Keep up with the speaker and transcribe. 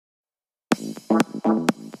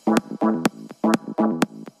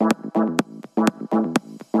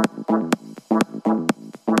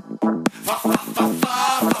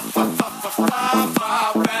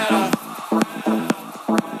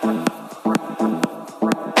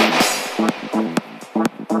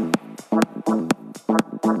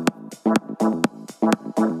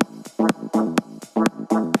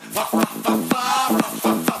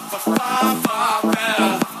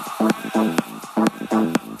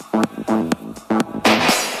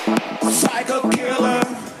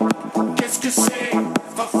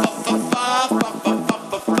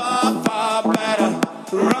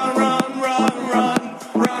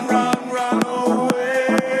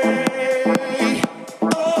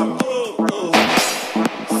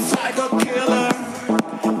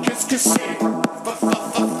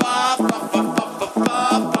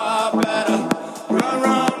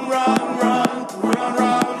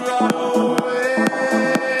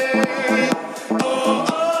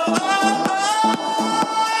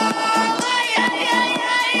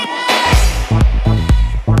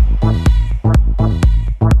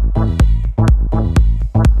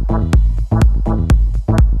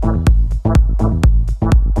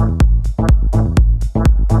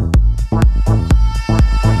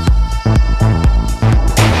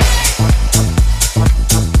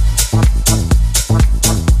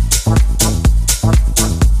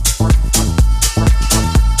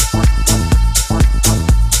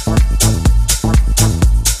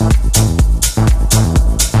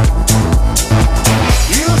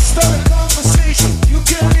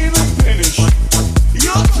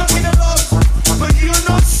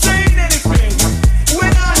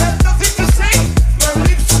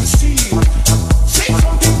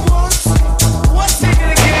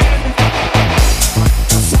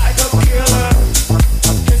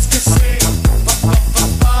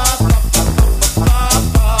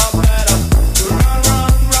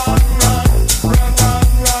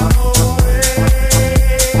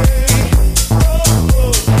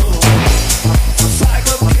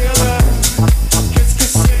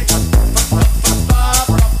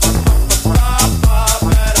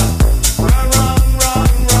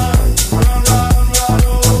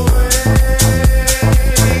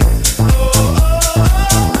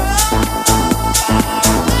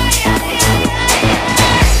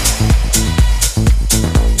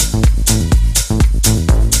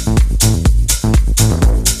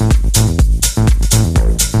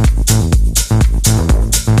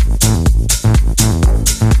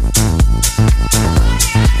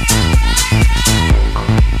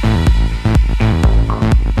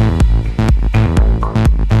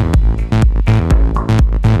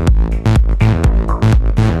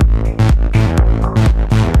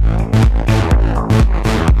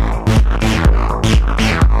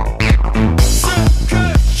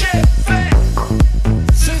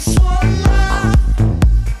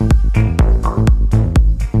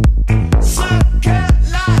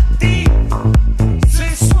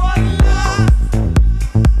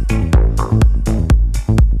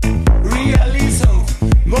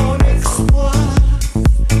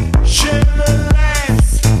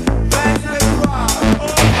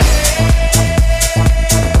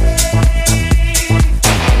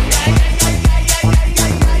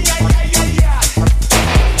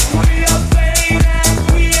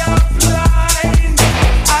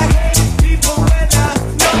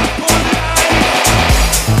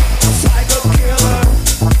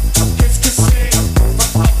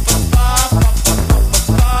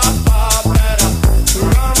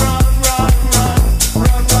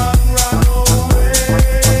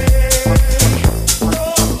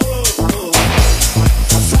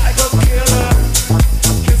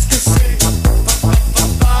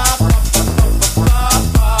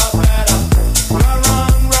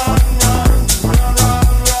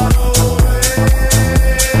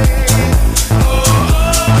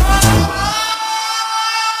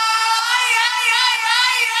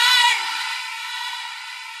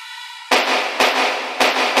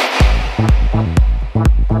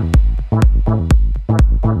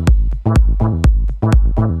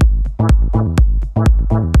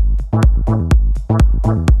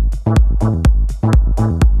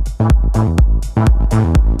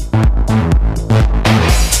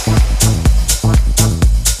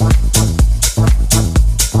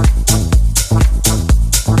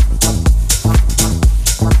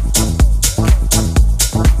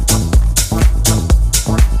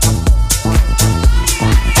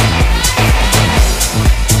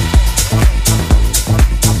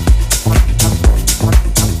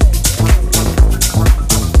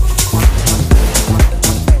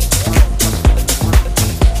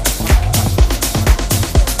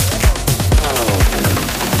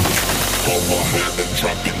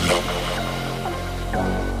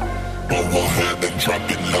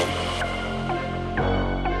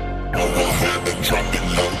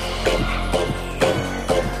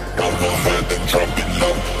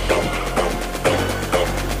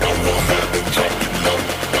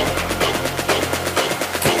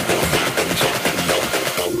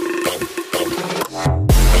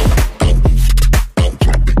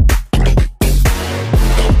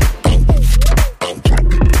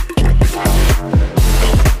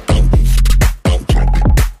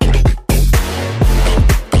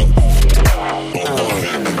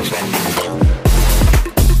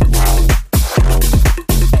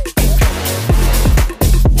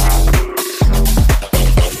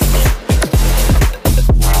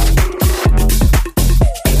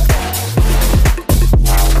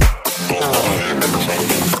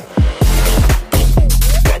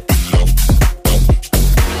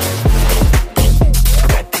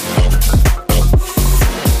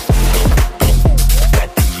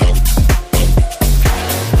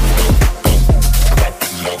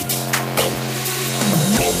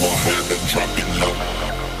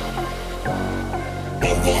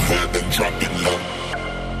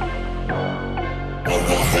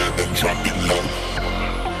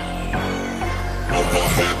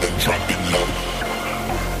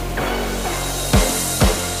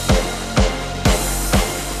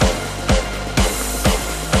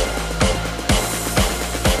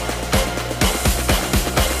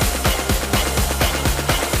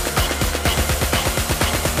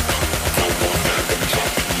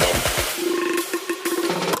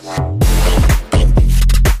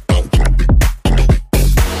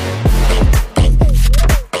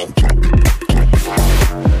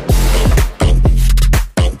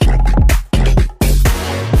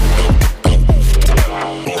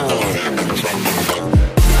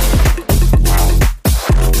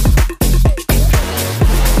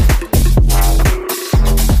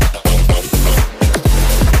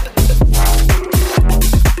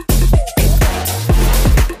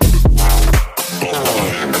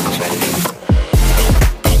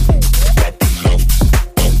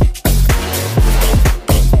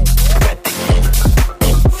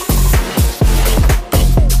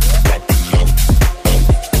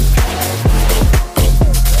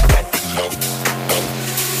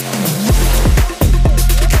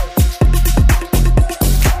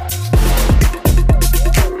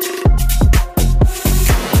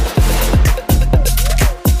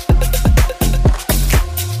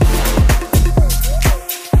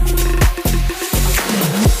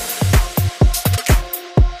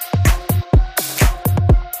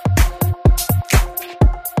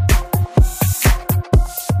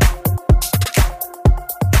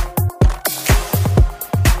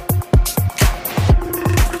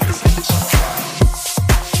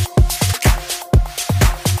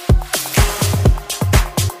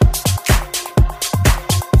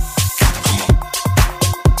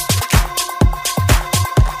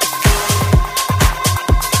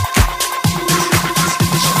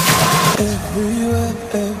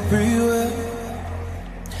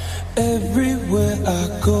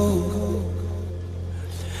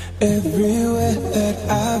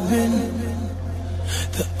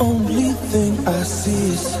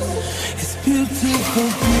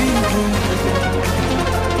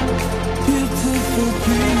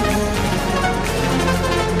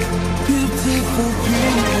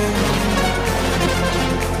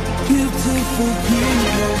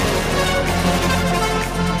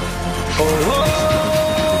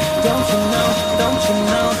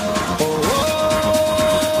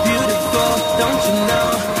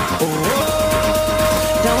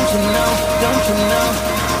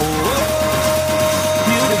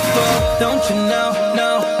Don't you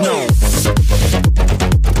know, no.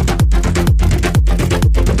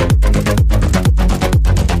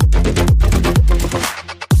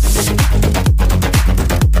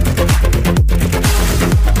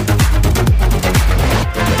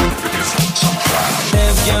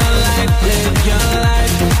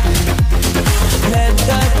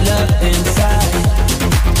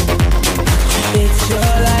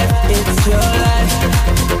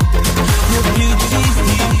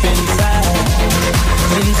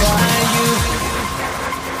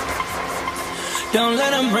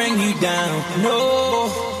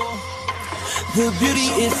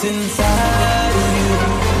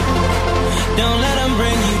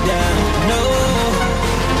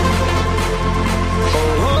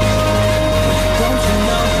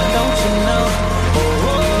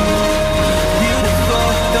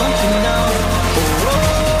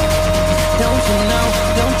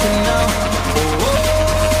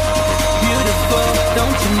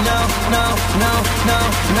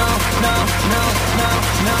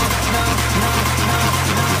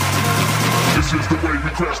 This is the way we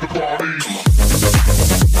crash the party.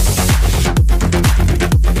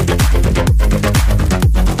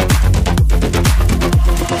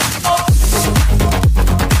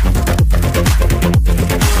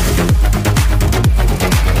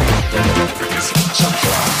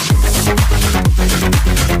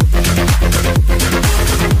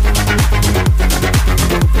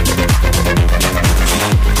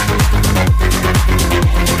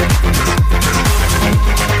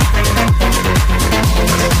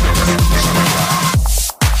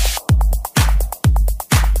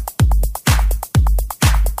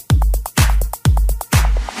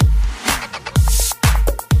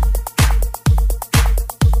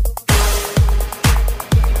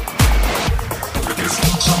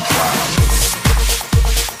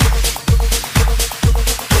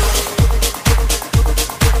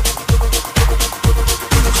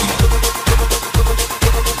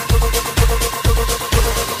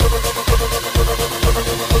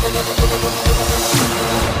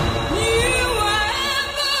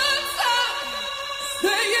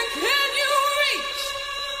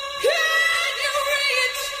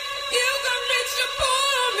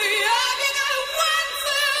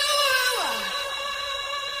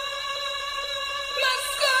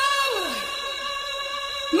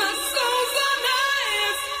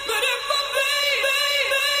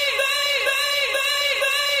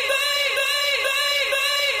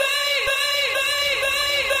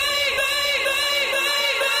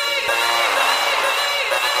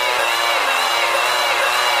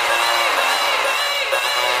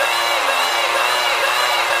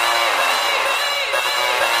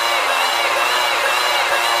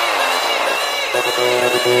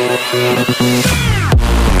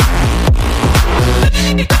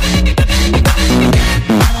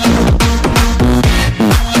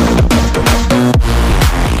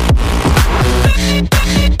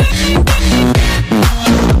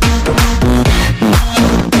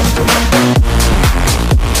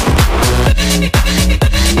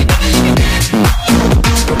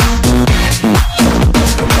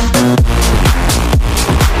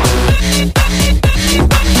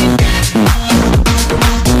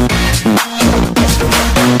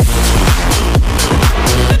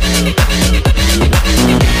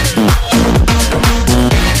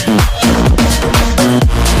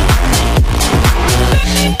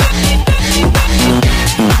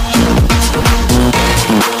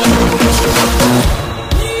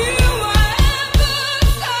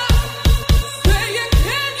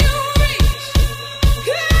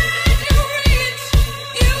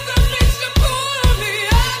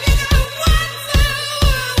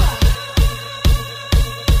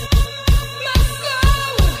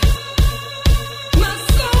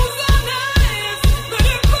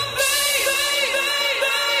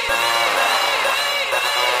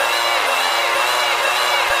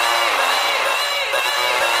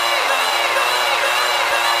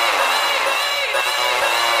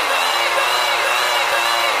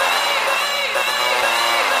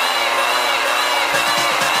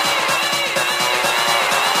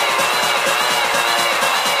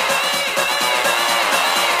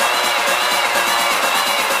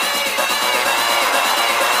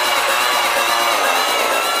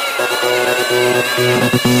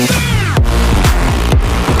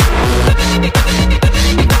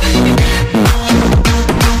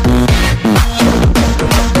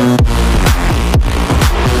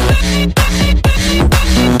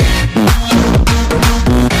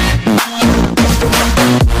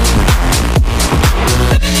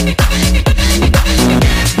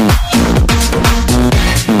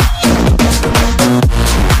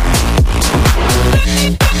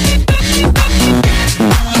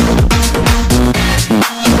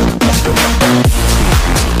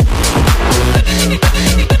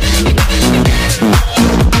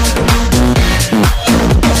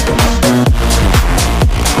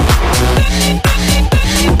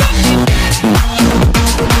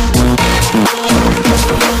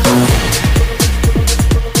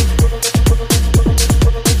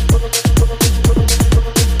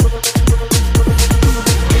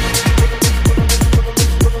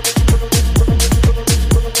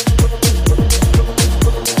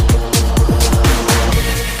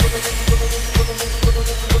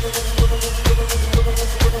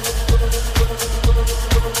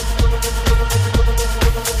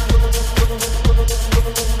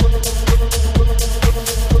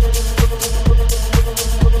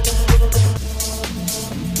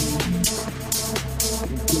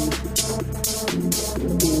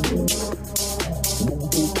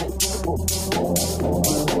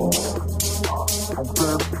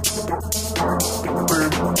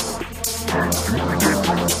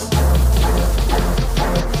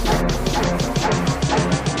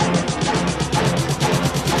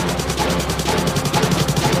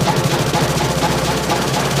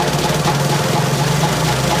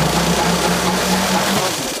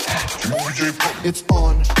 It's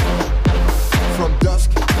on from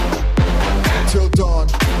dusk till dawn.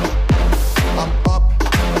 I'm up.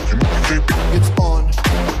 It's on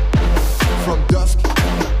from dusk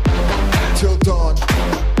till dawn.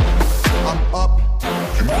 I'm up.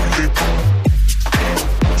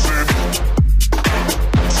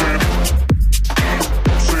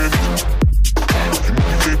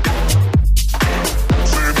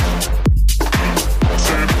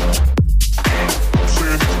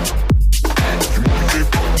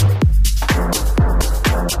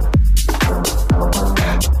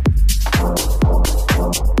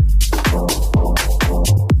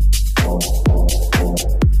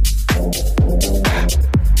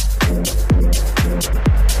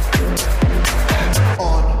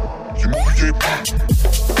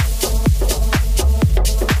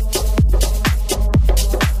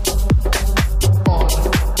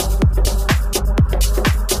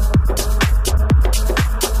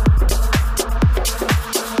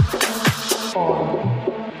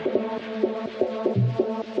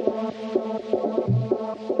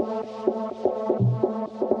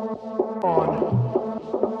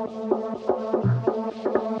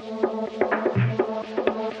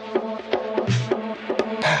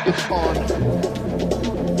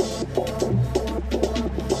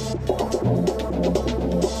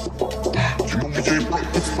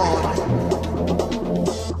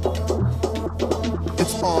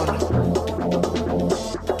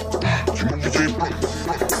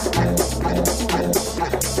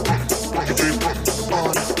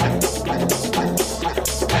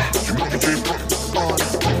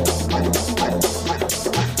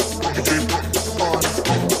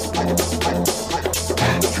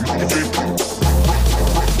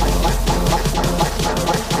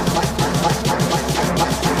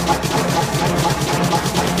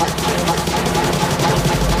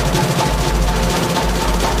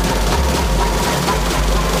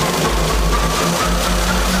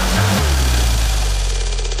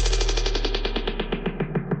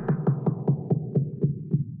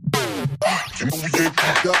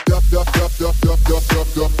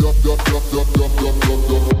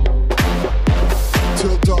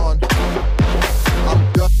 Till dawn,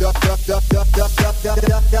 I'm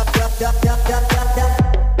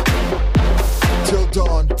till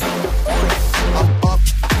dawn, I'm up.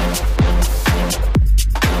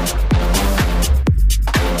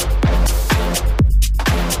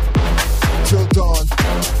 Till dawn.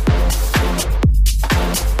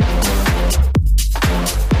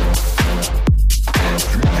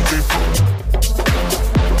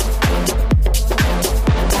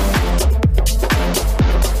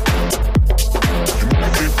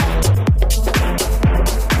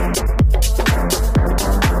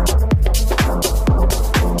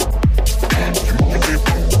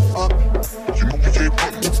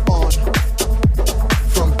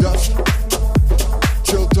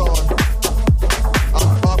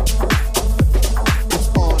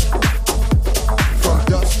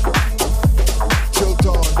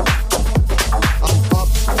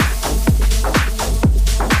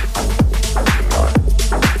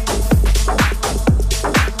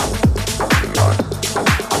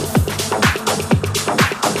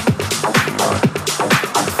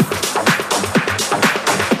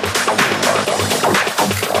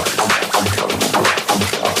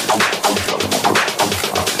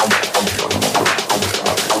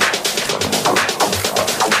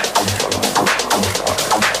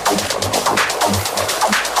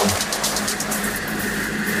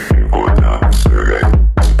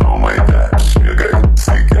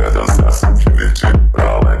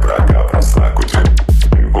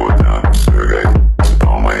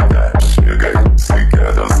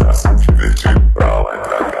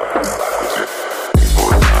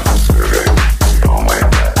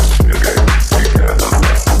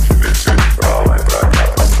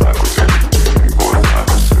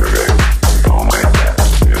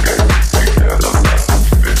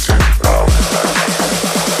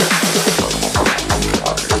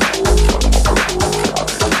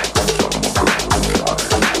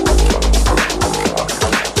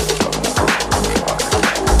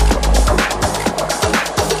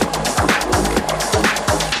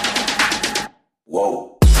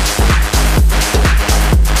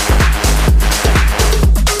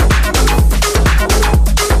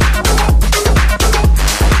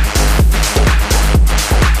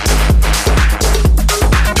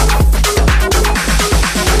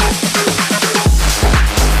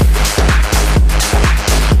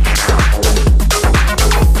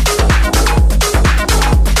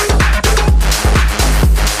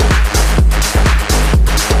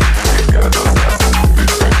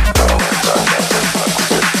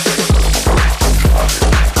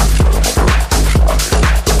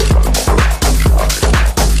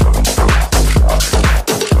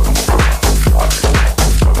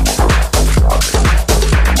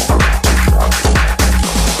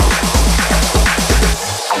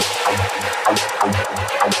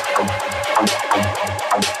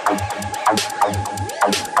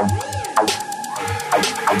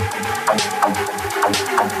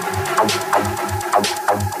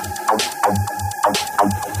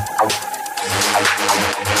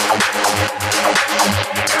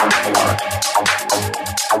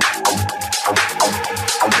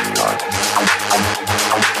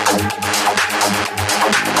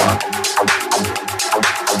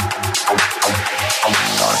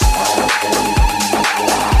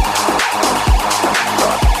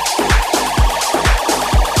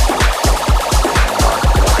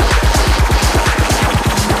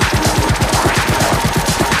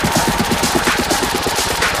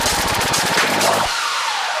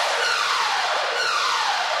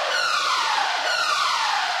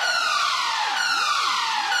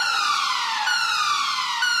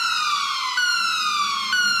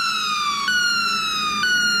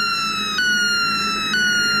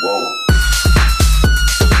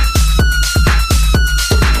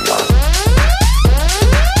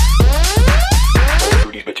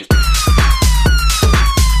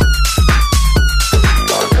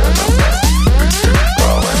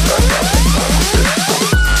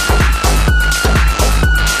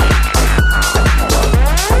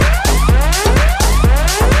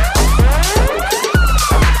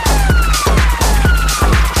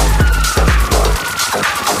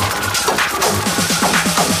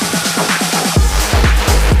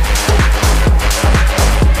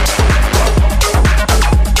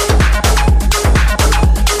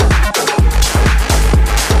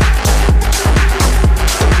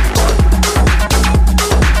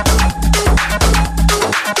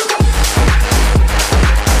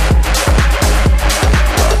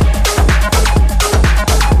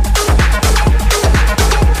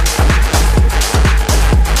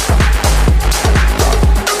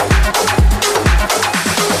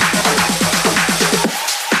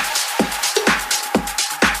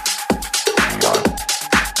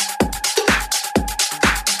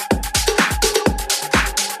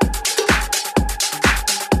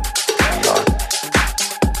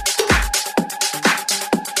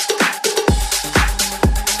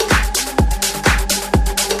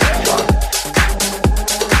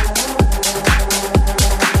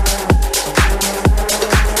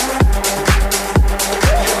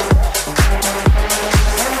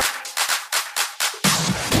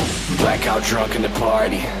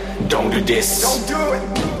 party. Don't do this. Don't do it.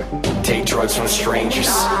 Take drugs from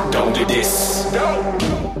strangers. Don't do this.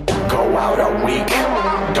 Go out all week.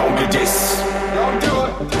 Don't do this. Don't do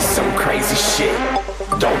it. Some crazy shit.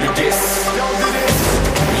 Don't do this. Don't do this.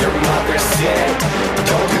 Your mother said,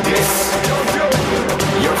 don't do this. Don't do it.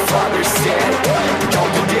 Your father said,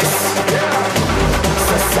 don't do this.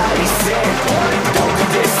 Society said, don't do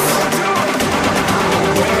this. I'm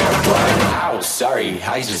aware, but oh, sorry,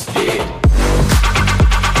 I just did.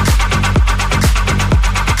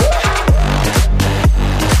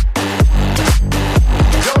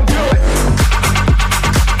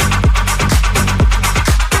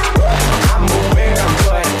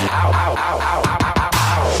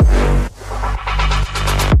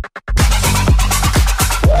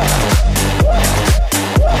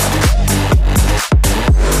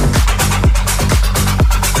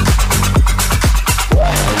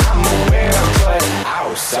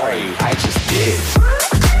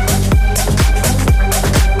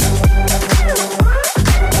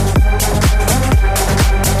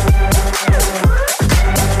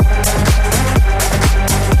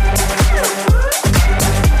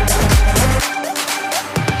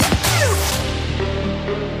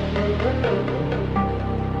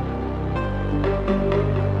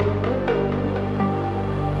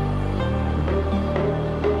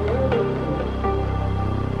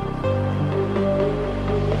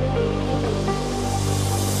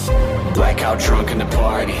 Blackout drunk in the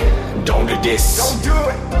party. Don't do this. Don't do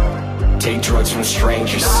it. Take drugs from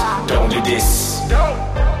strangers. Don't do this. Don't.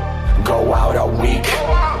 Go out all week.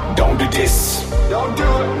 Don't do this. Don't do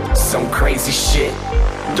it. Some crazy shit.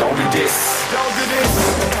 Don't do this. Don't do this.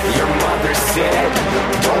 Your mother said,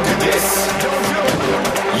 don't do this. Don't do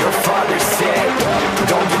it. Your father said,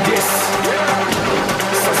 don't do this.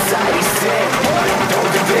 Society said,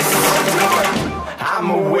 don't do this. Don't do it. I'm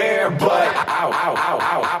aware, but ow, ow, ow,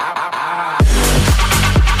 ow, ow, ow, ow.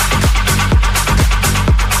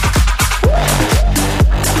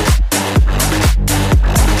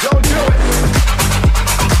 Don't do it.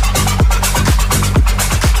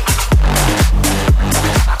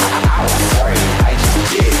 Ow, sorry, I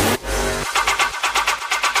just did.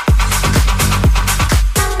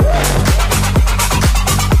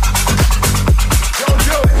 Don't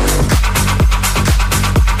do it.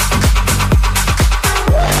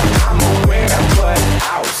 I'm aware, but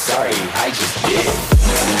ow, sorry, I just did.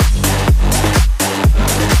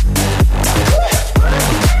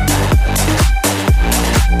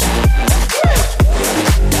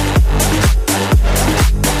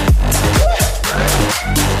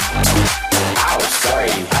 Ow,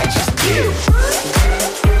 sorry, I just did.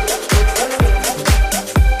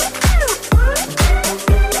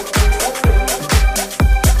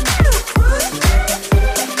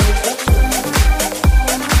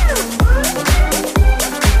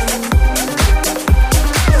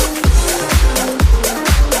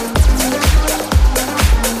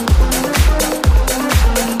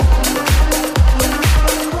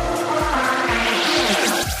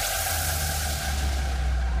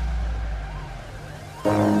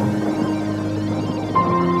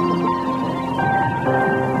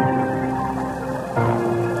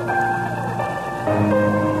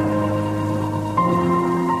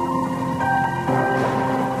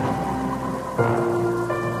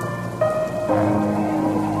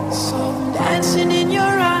 So I'm dancing in your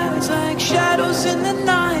eyes like shadows in the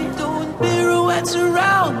night, doing pirouettes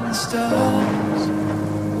around the stars.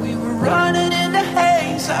 We were running in the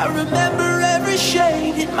haze, I remember every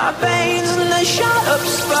shade in my veins and they shot up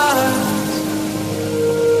sparks.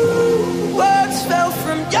 Words fell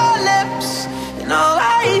from your lips and all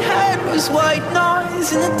I heard was white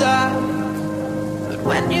noise in the dark. But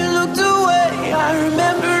when you looked away, I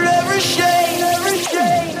remember every shade, every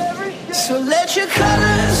shade. So let your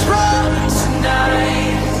colors run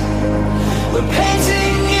tonight. We're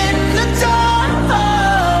painting in the dark.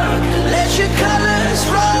 Let your colors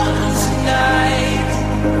run tonight.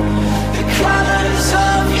 The colors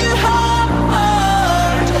of your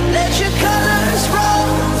heart. Let your colors run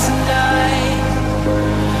tonight.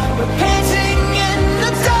 We're painting in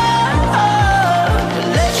the dark.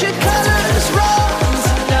 Let your colors run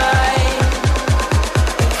tonight.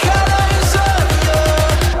 The colors of your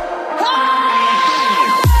heart.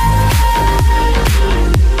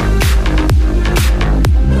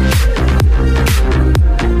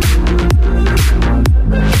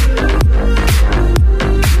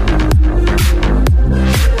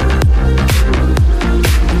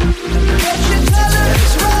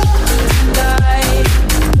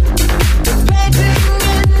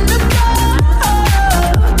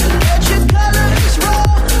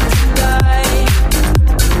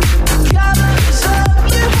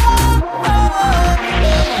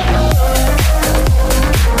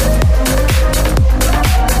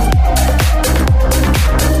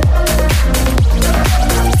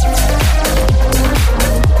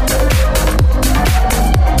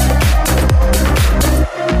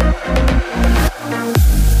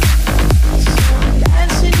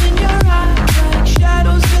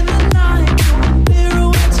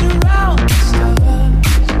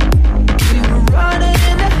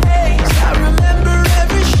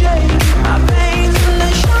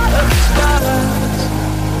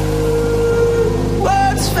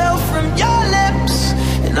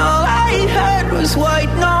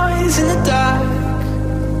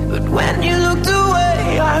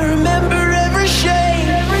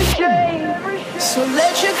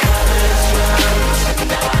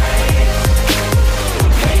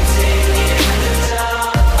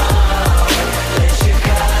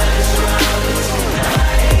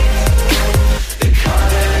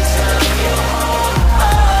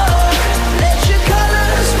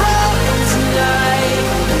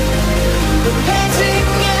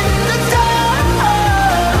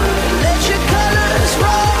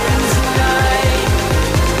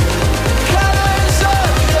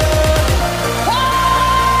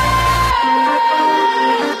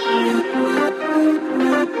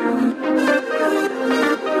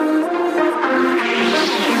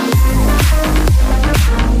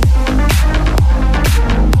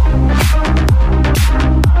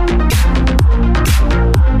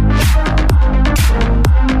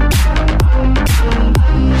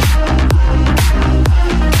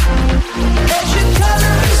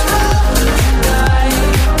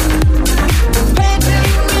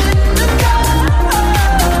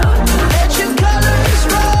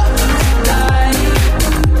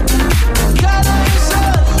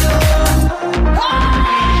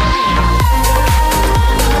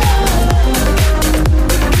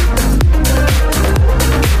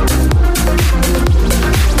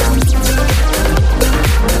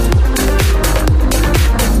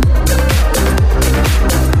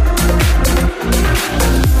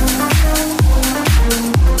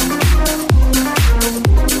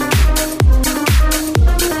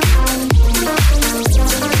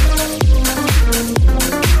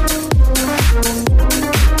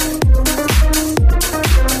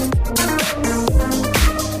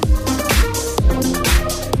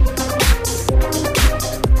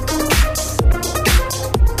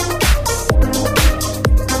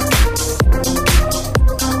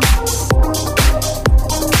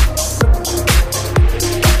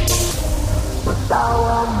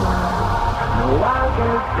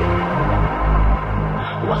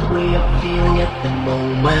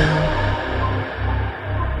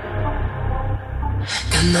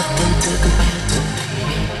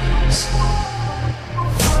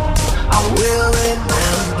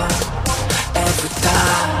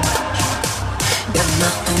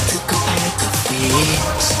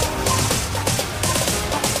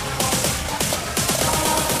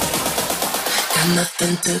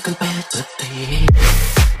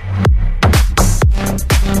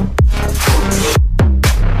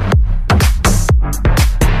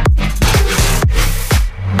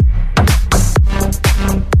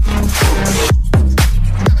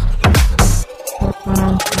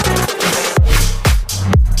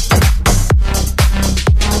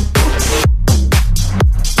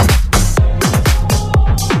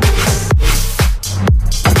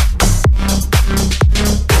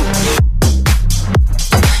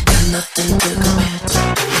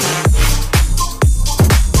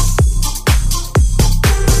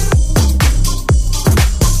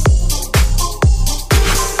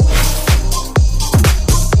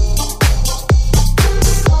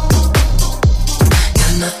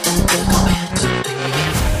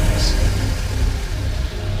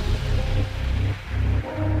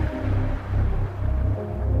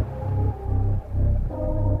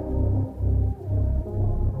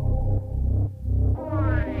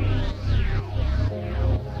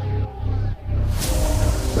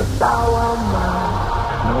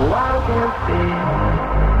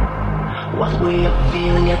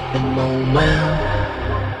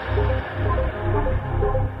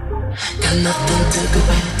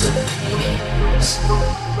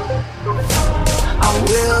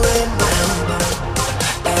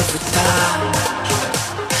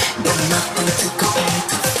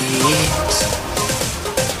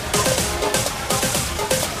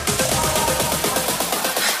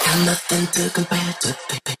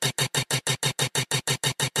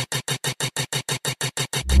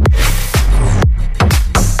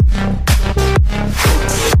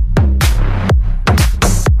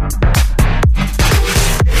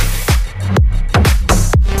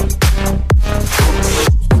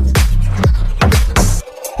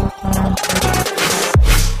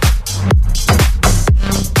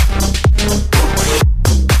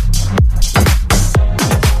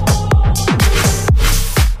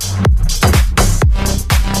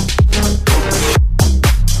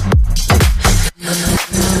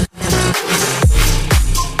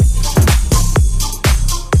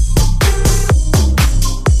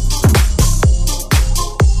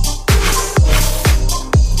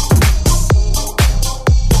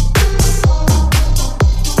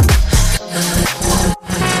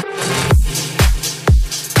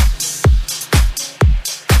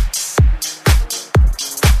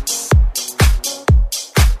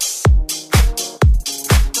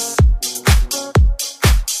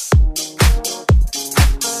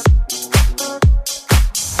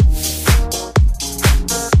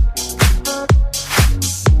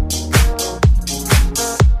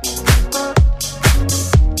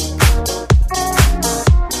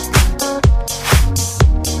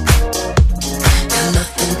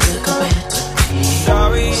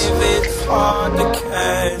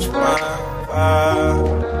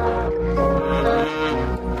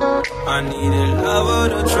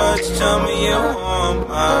 on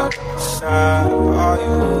my side? Are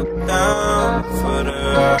you down for the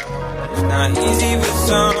ride? It's not easy for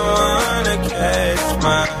someone to catch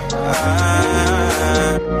my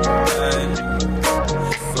eye,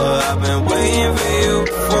 but I've been waiting for you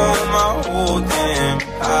for my whole damn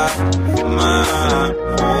life, my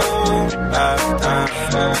whole lifetime.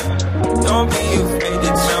 Don't be afraid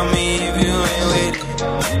to tell me if you ain't with it.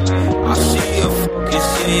 I see your focus,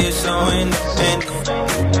 yeah, you're so independent.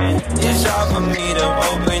 It's hard for me to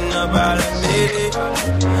open up, I'll admit it.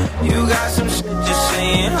 You got some shit to say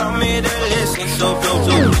and I'm here to listen, so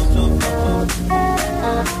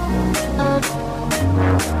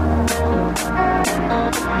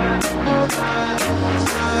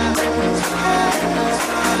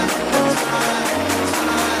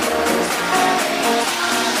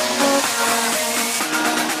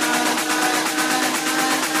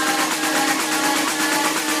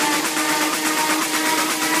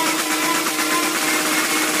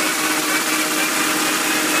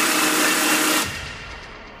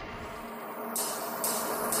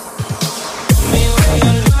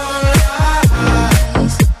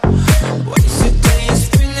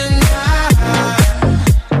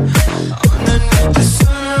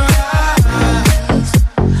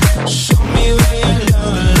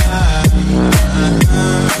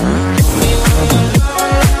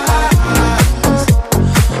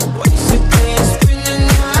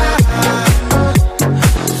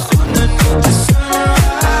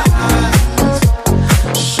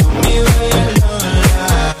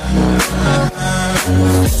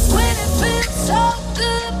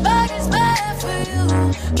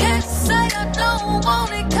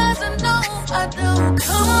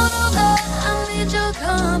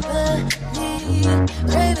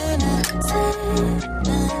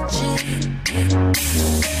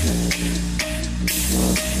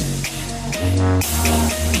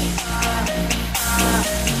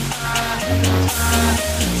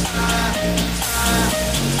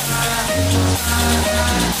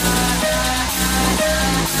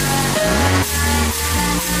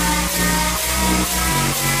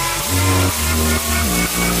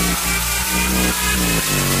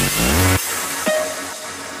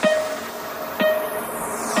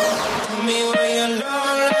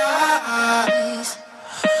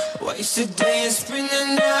wasted day and spend the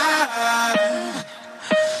night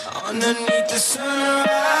underneath the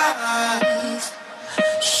sunrise.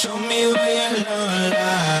 Show me where your love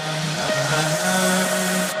lies.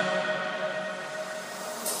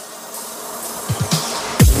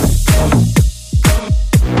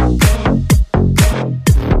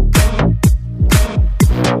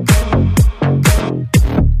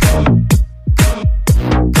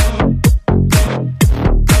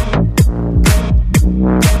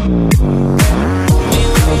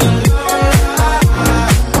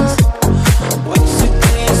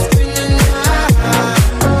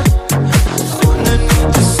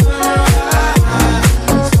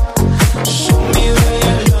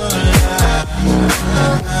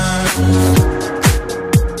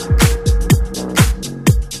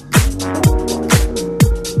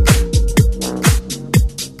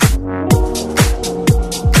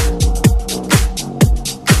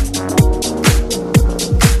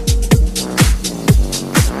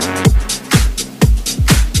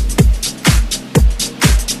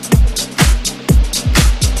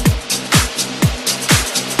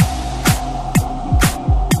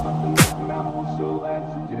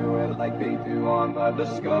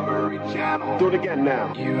 Discovery Channel. Do it again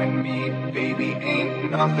now. You and me, baby, ain't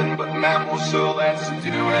nothing but mammals, so let's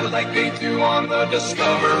do it like they do on the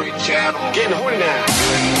Discovery Channel. Getting horny now. You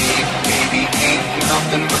and me, baby, ain't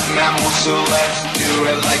nothing but mammals, so let's do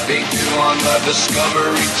it like they do on the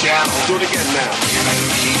Discovery Channel. Do it again now. You and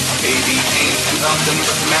me, baby, ain't nothing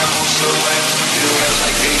but mammals, so let's do it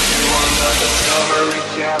like they do on the Discovery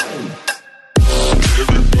Channel.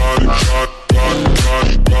 Everybody, everybody,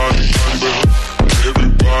 body, baby,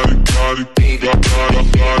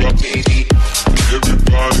 baby.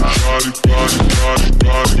 Everybody, body, body, body,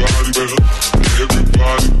 body, body, better.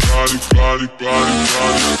 Everybody, body, body, body, body,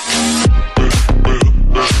 body,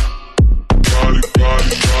 body, body, body,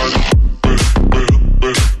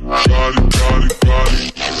 body, body.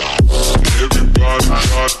 Everybody,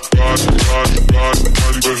 body, body, body, body,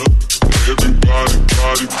 body, better. Everybody,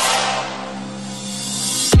 body.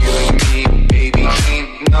 You and me, baby, ain't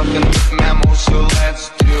nothing but mammals, so let's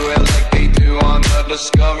do it like they do on the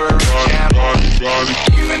Discovery Channel.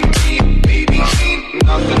 You and me, baby, ain't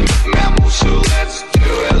nothing but mammals, so let's do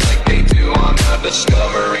it like they do on the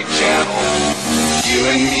Discovery Channel. You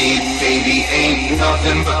and me, baby, ain't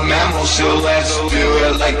nothing but mammals, so let's do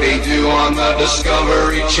it like they do on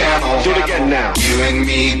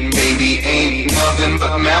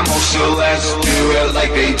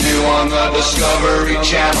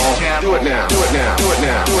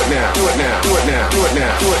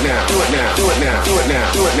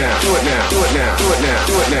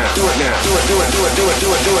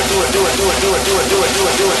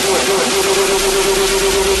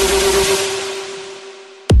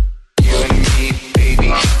You and me, baby.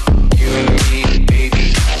 You and me,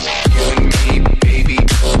 baby. You and me, baby.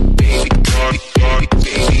 Baby, body, body,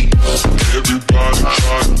 baby. everybody,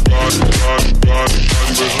 body, body, body,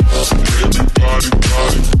 body, everybody, body,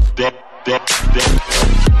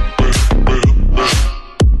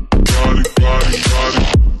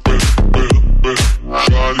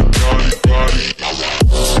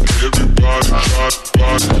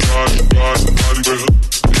 body,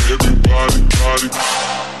 everybody,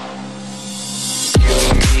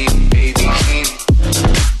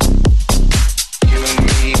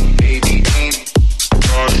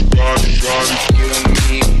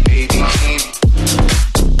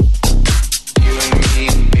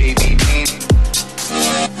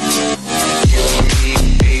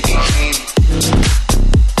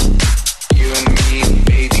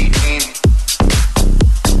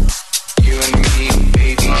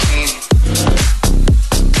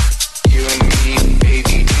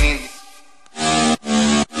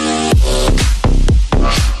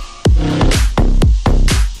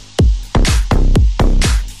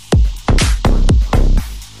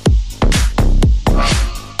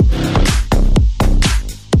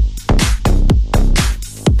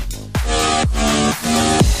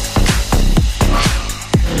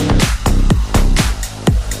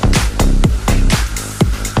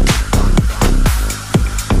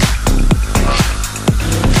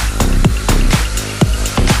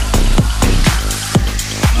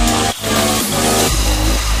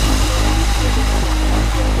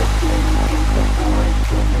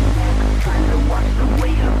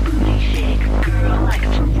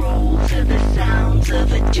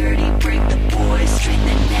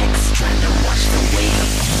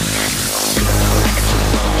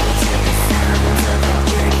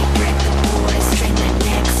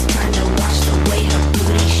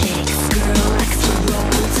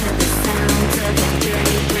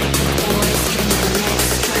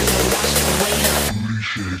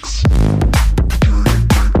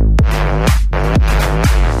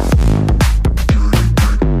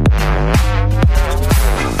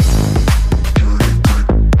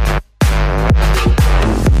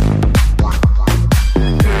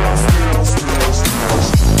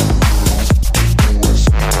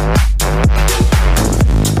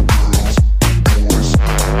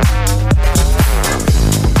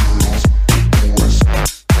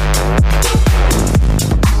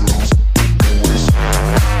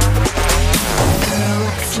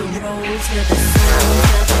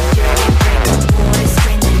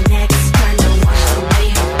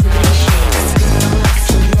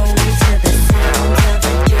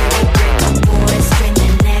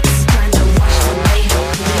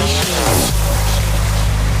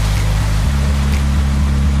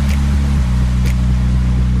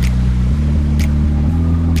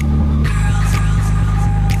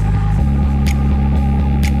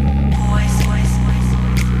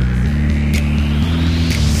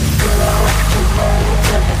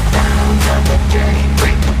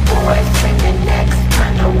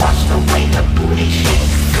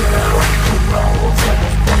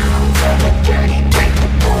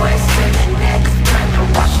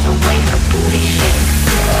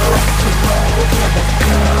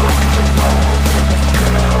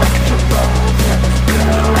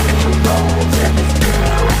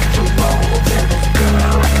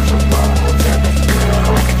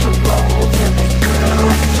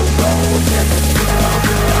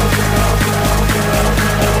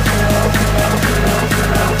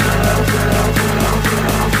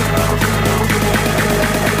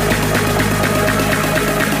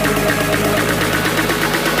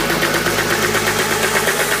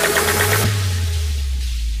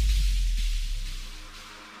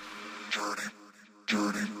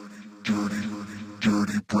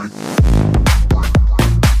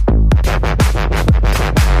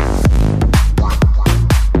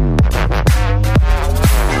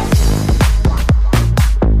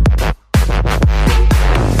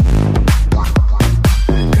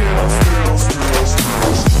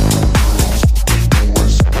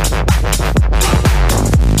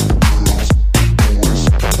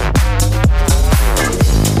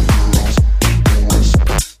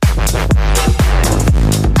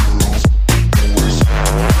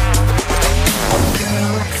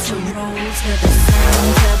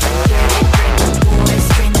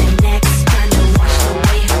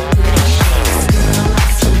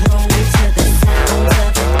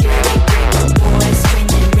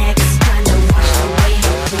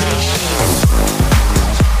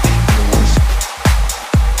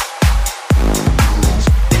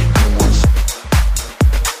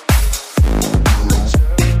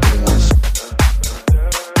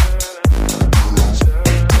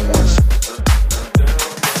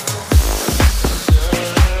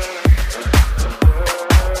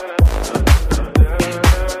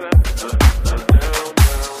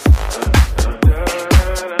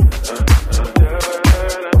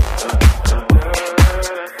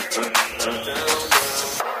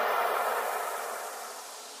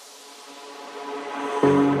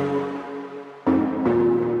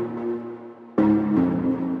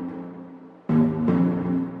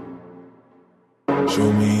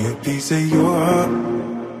 piece of your heart.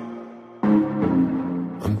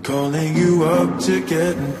 I'm calling you up to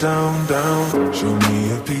getting down, down. Show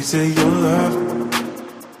me a piece of your love.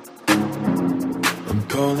 I'm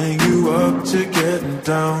calling you up to getting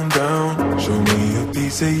down, down. Show me a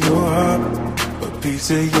piece of your heart, a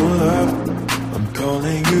piece of your love. I'm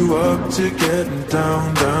calling you up to getting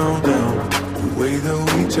down, down, down. The way that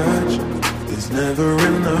we touch is never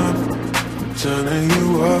enough. I'm turning you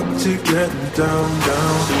up to getting down,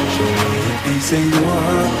 down. Show me a piece of your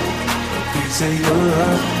heart, a piece of your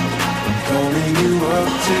love. I'm calling you up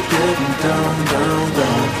to getting down, down,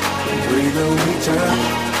 down. The way that we touch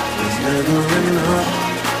is never enough.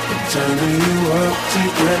 I'm turning you up to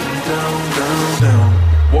getting down, down, down.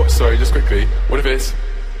 What? Sorry, just quickly. What if it's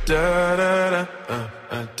Da da da,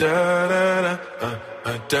 da da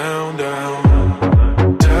da, down, down.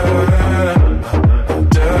 Da da da,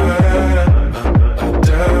 da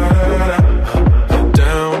da da,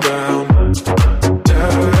 down, down. Da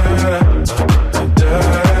da da, da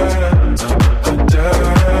da,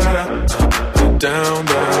 down,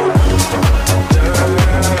 down.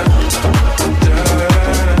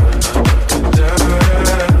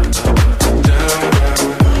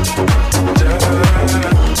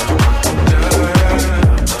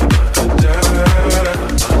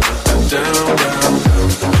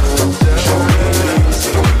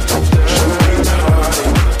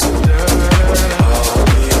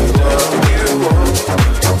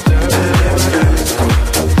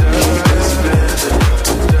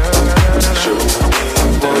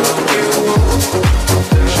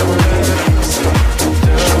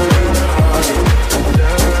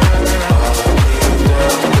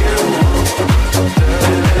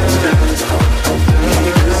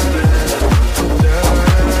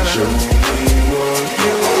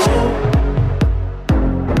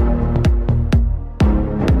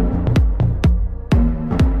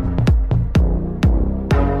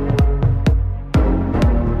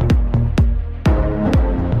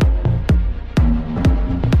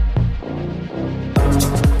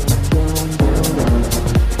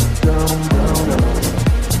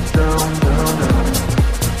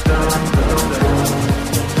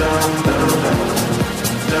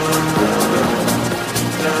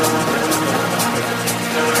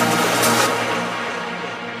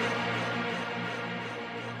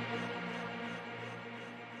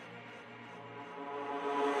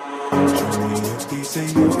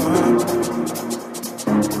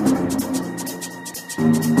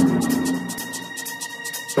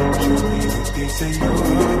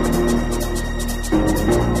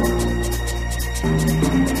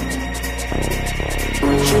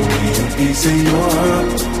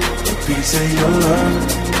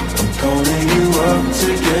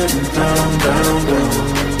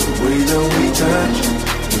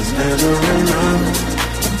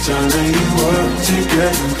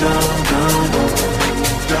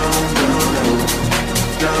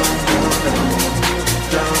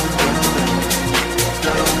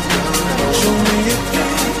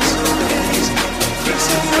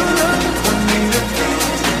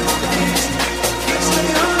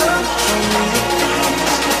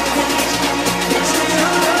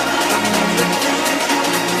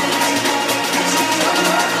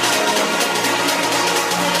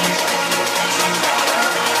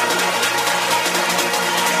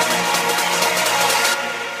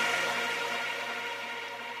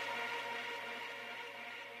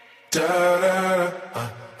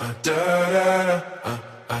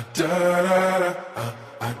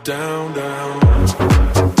 Down.